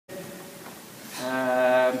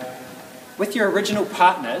with your original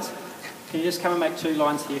partners, can you just come and make 2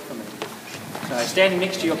 lines here for me? So standing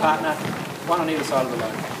next to your partner, one on either side of the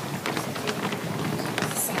line.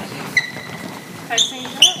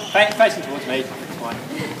 Facing towards me, it's fine.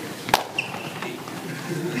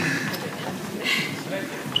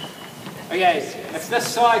 Okay, if this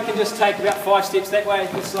side can just take about 5 steps that way,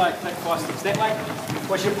 this side take 5 steps that way.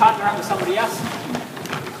 Wash your partner up with somebody else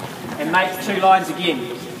and make 2 lines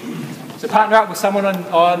again. So partner up with someone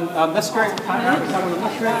on this group, partner up with someone on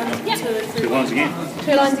this group. Yep. 2 lines again.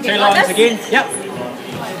 2 lines again. 2 lines again, yep.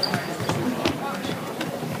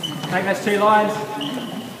 Make those 2 lines.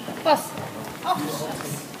 Boss.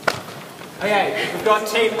 Okay, we've got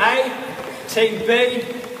team A, team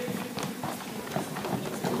B.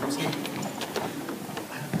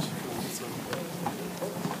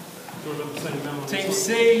 Team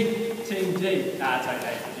C, team D. Nah, it's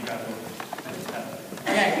okay. You go.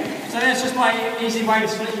 Okay, so that's just my easy way to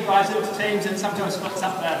split you guys into teams, and sometimes splits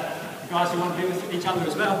up the guys who want to be with each other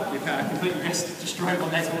as well. You've completely destroyed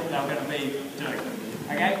what that's what they're going to be doing.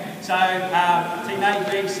 Okay, so team A,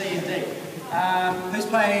 B, C, and D. Who's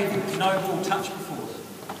played no ball touch before?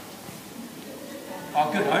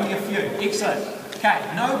 Oh, good, only a few. Excellent. Okay,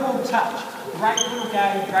 no ball touch. Great little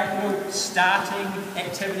game, great little starting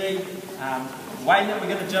activity. The way that we're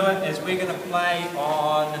going to do it is we're going to play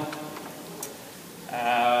on.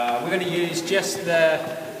 We're going to use just the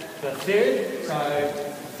third, so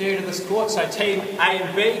third of this court. So team A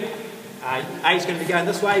and B. A is going to be going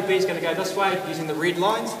this way, B is going to go this way using the red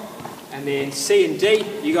lines. And then C and D,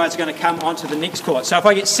 you guys are going to come onto the next court. So if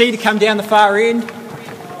I get C to come down the far end,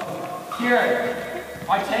 Kieran,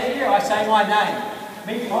 I tell you, I say my name.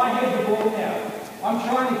 I have the ball now. I'm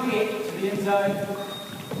trying to get to the end zone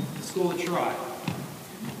to score the try.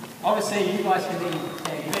 Obviously, you guys can then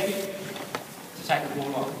tag me to take the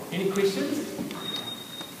ball on. Any questions?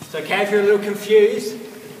 So, okay, if you're a little confused,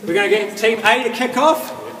 we're going to get Team A to kick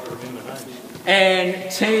off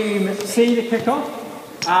and Team C to kick off.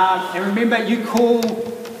 And remember, you call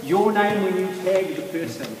your name when you tag the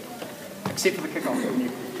person, except for the kick-off when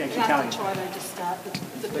you actually tell him. Try to just start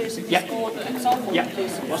the person Yep. scored the kicks off. Yep.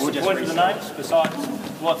 What's the point of the names besides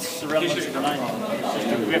what's the relevance of the name?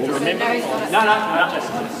 We have to remember? No,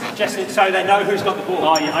 just so they know who's got the ball.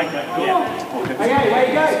 Oh, yeah, okay. Yeah. Okay, where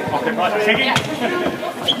you go? Okay, right, kicking.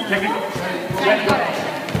 Kicking.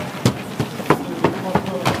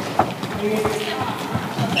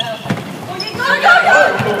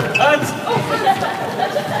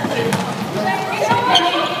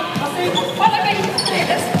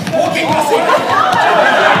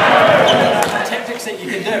 Tactics that you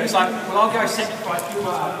can do. It's like, well, I'll go sacrifice you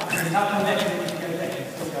up, and I'll come back and then you go back and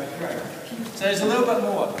still go through. So there's a little bit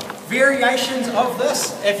more. Variations of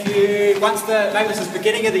this, if you, maybe this is the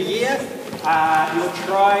beginning of the year, you're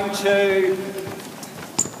trying to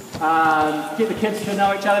get the kids to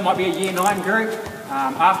know each other, it might be a year 9 group,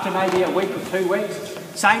 after maybe a week or 2 weeks,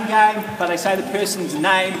 same game, but they say the person's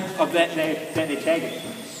name of that they're tagging.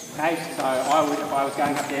 Okay, so if I was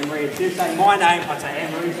going up to Anne-Marie, if you say my name, I'd say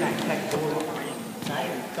Anne-Marie's name, take the ball off me. Okay?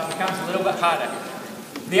 So it becomes a little bit harder.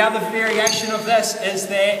 The other variation of this is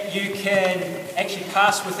that you can actually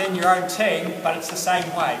pass within your own team, but it's the same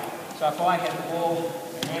way. So if I had the ball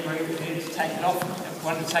and Anne-Marie wanted to take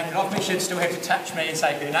it off me, she'd still have to touch me and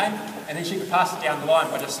say her name, and then she could pass it down the line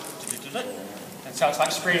by just and so it's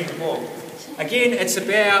like spreading the ball. Again, it's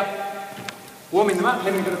about warming them up,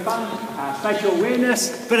 having a bit of fun, spatial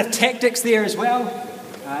awareness, a bit of tactics there as well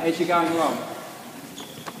as you're going along.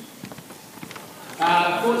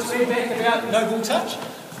 Thoughts, feedback about no ball touch?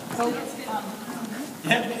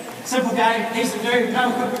 Yeah, simple game, easy to do, no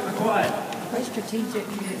equipment required. Very strategic.